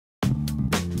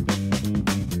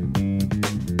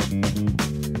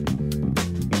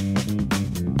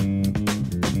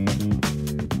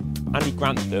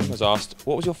Grantham has asked,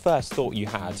 what was your first thought you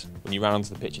had when you ran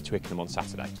onto the pitch at Twickenham on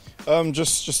Saturday?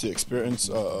 Just the experience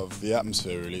of the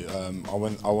atmosphere, really. I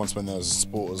once went there as a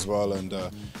sport as well, and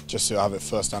just to have it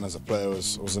firsthand as a player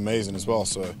was amazing as well.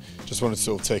 So just wanted to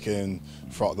sort of take it in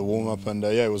throughout the warm up, and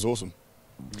yeah, it was awesome.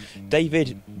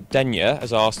 David Denyer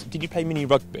has asked, did you play mini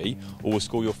rugby or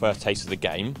score your first taste of the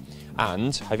game?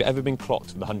 And have you ever been clocked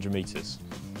for the 100 metres?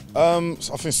 I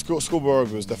think schoolboy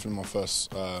rugby was definitely my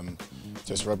first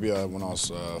taste of rugby when I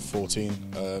was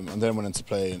 14, and then went into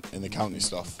play in the county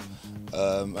stuff.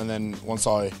 And then once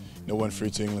I went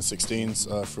through to England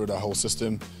 16s through that whole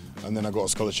system, and then I got a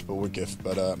scholarship at Whitgift,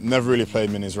 but never really played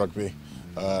minis rugby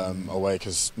away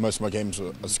because most of my games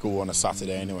were at school on a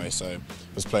Saturday anyway, so I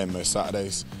was playing most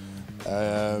Saturdays.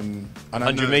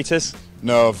 100 metres?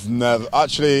 No, I've never.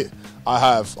 Actually, I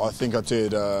have. I think I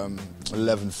did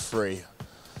 11.3.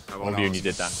 How old were you when you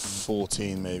did that?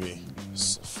 14 maybe,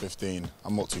 15.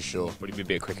 I'm not too sure. Probably be a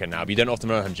bit quicker now, but you don't often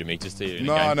run 100 metres, do you?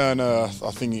 No.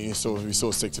 I think we sort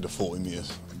of stick to the 40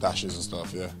 metres dashes and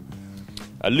stuff. Yeah.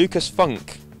 Lucas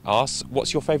Funk asks,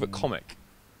 what's your favourite comic?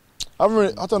 I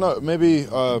don't know. Maybe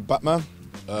Batman.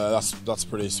 That's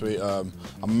pretty sweet. I'm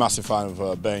a massive fan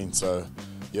of Bane, so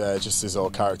yeah, just his whole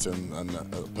character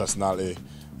and personality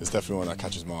is definitely one that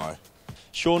catches my eye.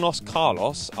 Seanos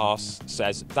Carlos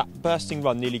says, that bursting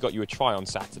run nearly got you a try on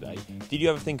Saturday. Did you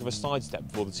ever think of a sidestep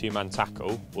before the two-man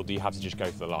tackle, or do you have to just go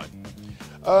for the line?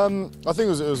 I think it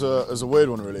was a weird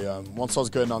one, really. Once I was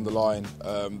going down the line,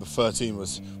 the 13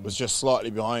 was just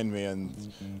slightly behind me,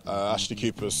 and Ashley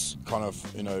Cooper's kind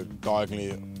of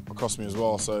diagonally across me as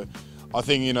well. So I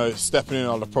think stepping in,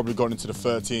 I'd have probably gone into the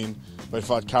 13. But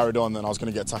if I'd carried on, then I was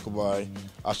going to get tackled by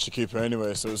Ashley Cooper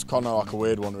anyway. So it was kind of like a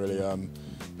weird one, really.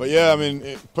 But yeah, I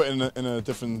mean, put in a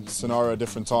different scenario, a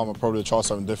different time, I'd probably try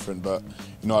something different. But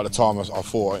at the time, I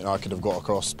thought I could have got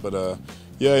across. But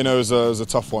yeah, it was a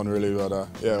tough one, really. But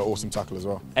yeah, awesome tackle as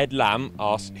well. Ed Lamb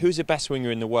asks, who's the best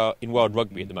winger in world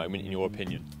rugby at the moment, in your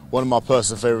opinion? One of my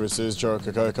personal favourites is Joe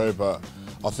Kokoko, but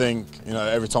I think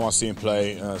every time I see him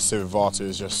play, Siva Vatu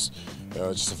is just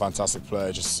a fantastic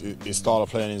player. Just his style of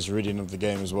playing, his reading of the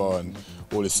game as well, and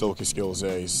all his silky skills.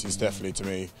 Yeah, he's definitely, to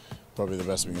me, probably the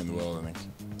best winger in the world, I think.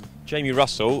 Jamie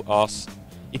Russell asks,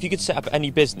 if you could set up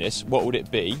any business, what would it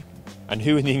be? And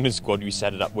who in the England squad would you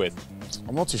set it up with?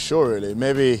 I'm not too sure, really.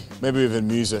 Maybe within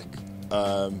music.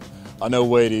 I know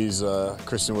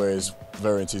Christian Wade is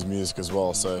very into his music as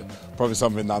well, so probably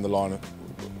something down the line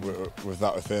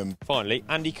with him. Finally,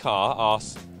 Andy Carr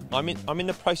asks, I'm in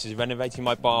the process of renovating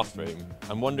my bathroom.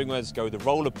 I'm wondering whether to go with the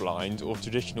roller blind or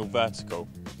traditional vertical.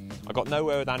 I got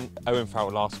nowhere with Owen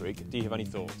Farrell last week. Do you have any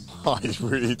thoughts? I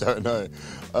really don't know.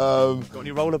 Got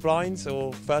any roller blinds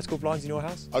or vertical blinds in your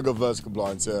house? I got vertical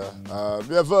blinds, yeah.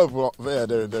 Vertical, yeah,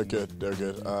 they're good. They're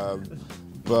good.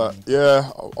 But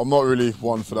yeah, I'm not really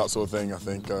one for that sort of thing. I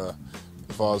think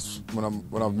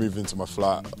when I've moved into my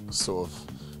flat, I sort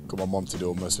of got my mum to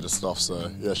do most of the stuff.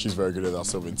 So yeah, she's very good at that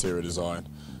sort of interior design.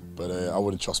 But I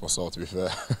wouldn't trust myself, to be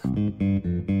fair.